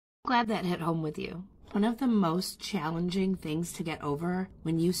glad that hit home with you. One of the most challenging things to get over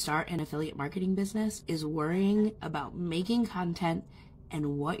when you start an affiliate marketing business is worrying about making content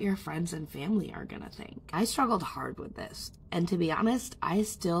and what your friends and family are gonna think. I struggled hard with this. And to be honest, I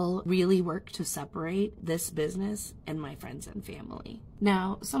still really work to separate this business and my friends and family.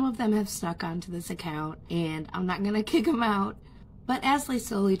 Now, some of them have snuck onto this account and I'm not gonna kick them out. But as they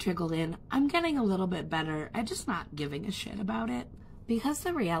slowly trickled in, I'm getting a little bit better at just not giving a shit about it. Because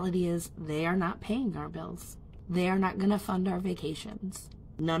the reality is they are not paying our bills. They are not gonna fund our vacations.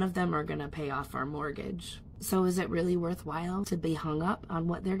 None of them are gonna pay off our mortgage. So is it really worthwhile to be hung up on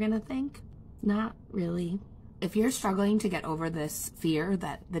what they're gonna think? Not really. If you're struggling to get over this fear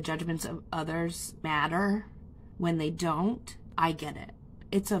that the judgments of others matter when they don't, I get it.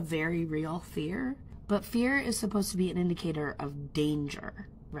 It's a very real fear, but fear is supposed to be an indicator of danger,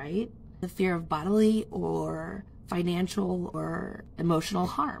 right? The fear of bodily or financial or emotional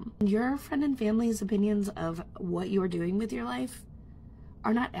harm. Your friend and family's opinions of what you are doing with your life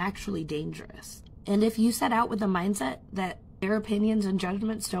are not actually dangerous. And if you set out with the mindset that their opinions and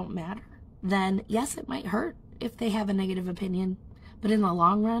judgments don't matter, then yes, it might hurt if they have a negative opinion, but in the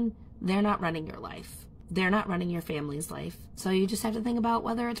long run, they're not running your life. They're not running your family's life. So you just have to think about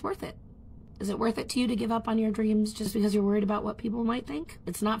whether it's worth it. Is it worth it to you to give up on your dreams just because you're worried about what people might think?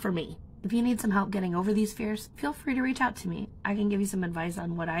 It's not for me. If you need some help getting over these fears, feel free to reach out to me. I can give you some advice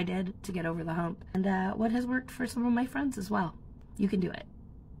on what I did to get over the hump and what has worked for some of my friends as well. You can do it.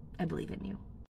 I believe in you.